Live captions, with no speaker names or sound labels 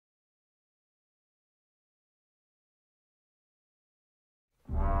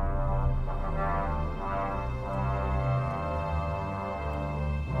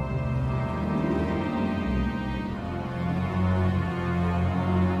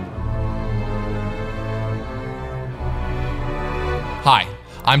Hi,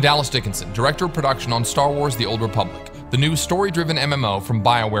 I'm Dallas Dickinson, Director of Production on Star Wars The Old Republic, the new story-driven MMO from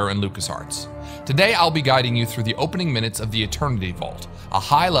BioWare and LucasArts. Today I'll be guiding you through the opening minutes of the Eternity Vault, a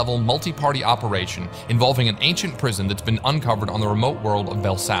high-level multi-party operation involving an ancient prison that's been uncovered on the remote world of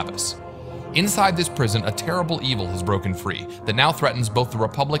Belsavis. Inside this prison, a terrible evil has broken free that now threatens both the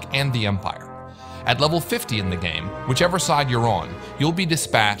Republic and the Empire. At level 50 in the game, whichever side you're on, you'll be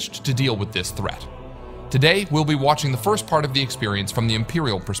dispatched to deal with this threat. Today, we'll be watching the first part of the experience from the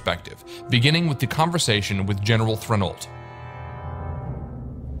Imperial perspective, beginning with the conversation with General Threnault.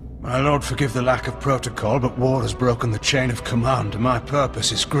 My lord, forgive the lack of protocol, but war has broken the chain of command, and my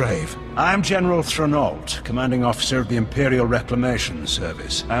purpose is grave. I am General Threnault, commanding officer of the Imperial Reclamation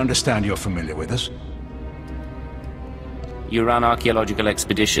Service. I understand you're familiar with us. You run archaeological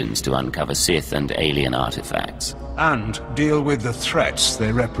expeditions to uncover Sith and alien artifacts. And deal with the threats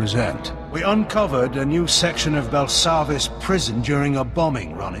they represent. We uncovered a new section of Belsavis prison during a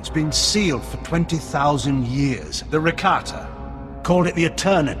bombing run. It's been sealed for 20,000 years. The Rakata called it the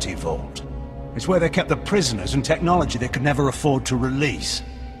Eternity Vault. It's where they kept the prisoners and technology they could never afford to release.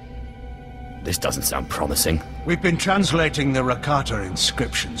 This doesn't sound promising. We've been translating the Rakata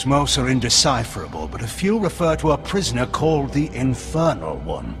inscriptions. Most are indecipherable, but a few refer to a prisoner called the Infernal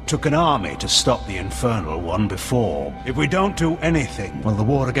One. Took an army to stop the Infernal One before. If we don't do anything, well, the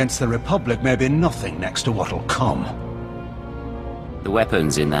war against the Republic may be nothing next to what'll come. The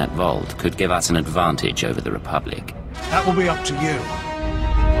weapons in that vault could give us an advantage over the Republic. That will be up to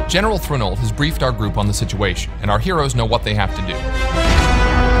you. General Threnault has briefed our group on the situation, and our heroes know what they have to do.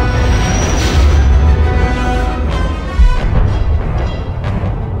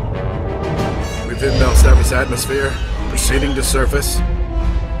 Within Belsavis atmosphere, proceeding to surface.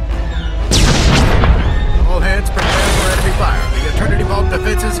 All hands prepare for enemy fire. The Eternity Vault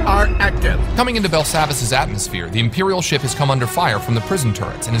defenses are active. Coming into Belsavis' atmosphere, the Imperial ship has come under fire from the prison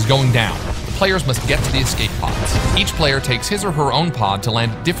turrets and is going down. The players must get to the escape pods. Each player takes his or her own pod to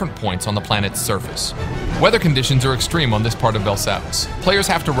land at different points on the planet's surface. Weather conditions are extreme on this part of Belsavis. Players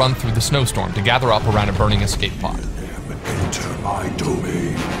have to run through the snowstorm to gather up around a burning escape pod. Enter my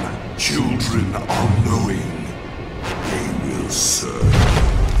domain. Children unknowing, they will serve.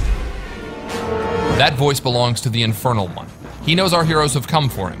 That voice belongs to the Infernal One. He knows our heroes have come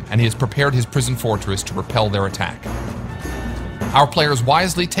for him, and he has prepared his prison fortress to repel their attack. Our players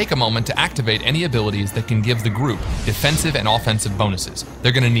wisely take a moment to activate any abilities that can give the group defensive and offensive bonuses.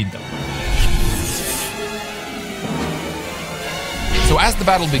 They're going to need them. So as the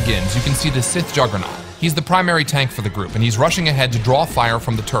battle begins, you can see the Sith Juggernaut. He's the primary tank for the group, and he's rushing ahead to draw fire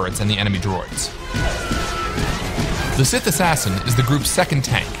from the turrets and the enemy droids. The Sith Assassin is the group's second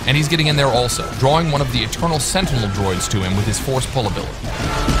tank, and he's getting in there also, drawing one of the Eternal Sentinel droids to him with his Force Pull ability.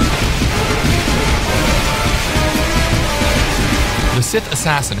 The Sith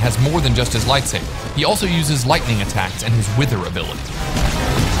Assassin has more than just his lightsaber. He also uses lightning attacks and his Wither ability.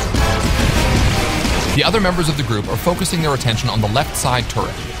 The other members of the group are focusing their attention on the left side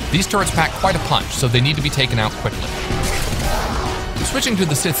turret. These turrets pack quite a punch, so they need to be taken out quickly. Switching to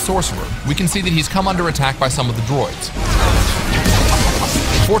the Sith Sorcerer, we can see that he's come under attack by some of the droids.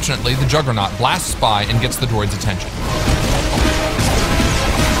 Fortunately, the Juggernaut blasts by and gets the droid's attention.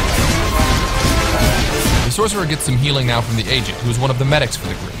 The Sorcerer gets some healing now from the Agent, who is one of the medics for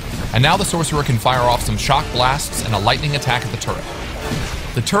the group. And now the Sorcerer can fire off some shock blasts and a lightning attack at the turret.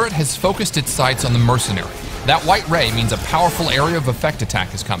 The turret has focused its sights on the Mercenary. That white ray means a powerful area of effect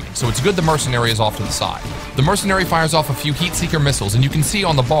attack is coming, so it's good the Mercenary is off to the side. The Mercenary fires off a few Heatseeker missiles, and you can see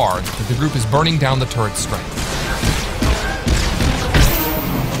on the bar that the group is burning down the turret's strength.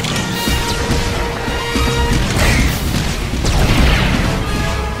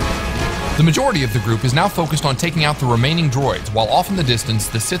 The majority of the group is now focused on taking out the remaining droids, while off in the distance,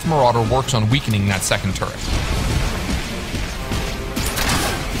 the Sith Marauder works on weakening that second turret.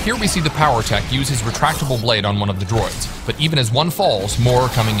 Here we see the power tech use his retractable blade on one of the droids, but even as one falls, more are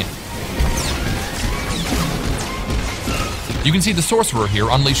coming in. You can see the Sorcerer here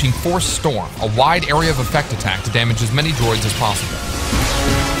unleashing Force Storm, a wide area of effect attack to damage as many droids as possible.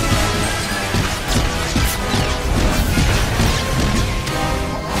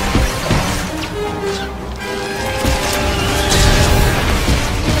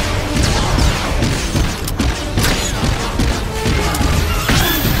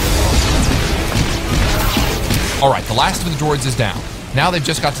 Alright, the last of the droids is down. Now they've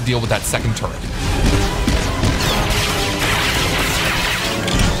just got to deal with that second turret.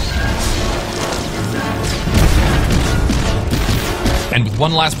 And with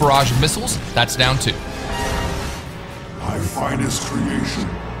one last barrage of missiles, that's down 2. My finest creation,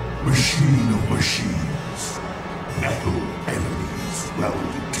 machine of machines. Metal enemies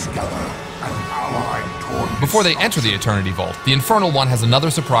welded together and allied toward... Before they enter the Eternity Vault, the Infernal One has another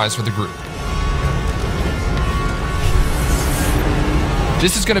surprise for the group.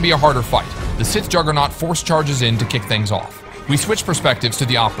 This is going to be a harder fight. The Sith Juggernaut force charges in to kick things off. We switch perspectives to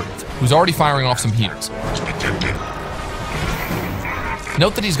the Operative, who's already firing off some heals.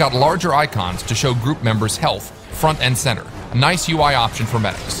 Note that he's got larger icons to show group members' health, front and center. A nice UI option for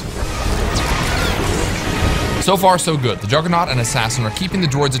medics. So far, so good. The Juggernaut and Assassin are keeping the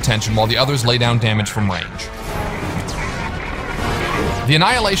droid's attention while the others lay down damage from range. The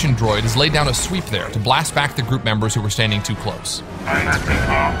Annihilation droid has laid down a sweep there to blast back the group members who were standing too close.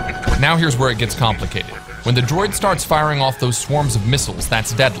 Now here's where it gets complicated. When the droid starts firing off those swarms of missiles,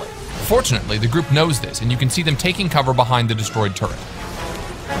 that's deadly. Fortunately, the group knows this, and you can see them taking cover behind the destroyed turret.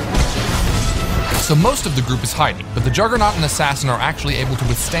 So most of the group is hiding, but the Juggernaut and Assassin are actually able to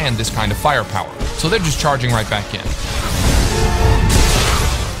withstand this kind of firepower, so they're just charging right back in.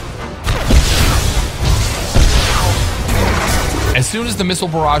 As soon as the missile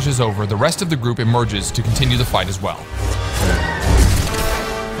barrage is over, the rest of the group emerges to continue the fight as well.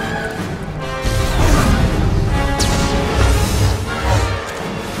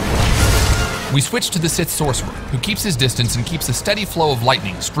 We switch to the Sith Sorcerer, who keeps his distance and keeps a steady flow of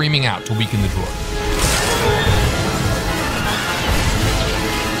lightning streaming out to weaken the droid.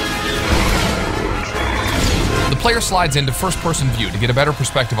 The player slides into first-person view to get a better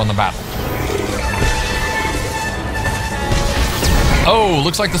perspective on the battle. Oh,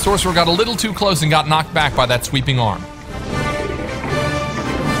 looks like the Sorcerer got a little too close and got knocked back by that sweeping arm.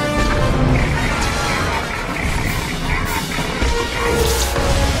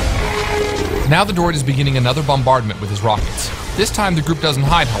 Now the droid is beginning another bombardment with his rockets. This time the group doesn't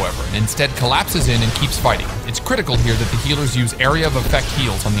hide, however, and instead collapses in and keeps fighting. It's critical here that the healers use area of effect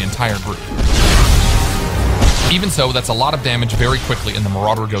heals on the entire group. Even so, that's a lot of damage very quickly and the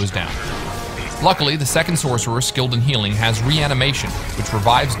Marauder goes down. Luckily, the second Sorcerer, skilled in healing, has reanimation, which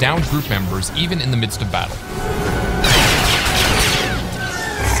revives downed group members even in the midst of battle.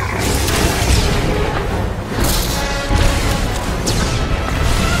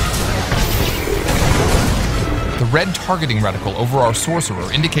 The red targeting reticle over our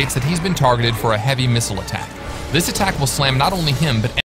Sorcerer indicates that he's been targeted for a heavy missile attack. This attack will slam not only him, but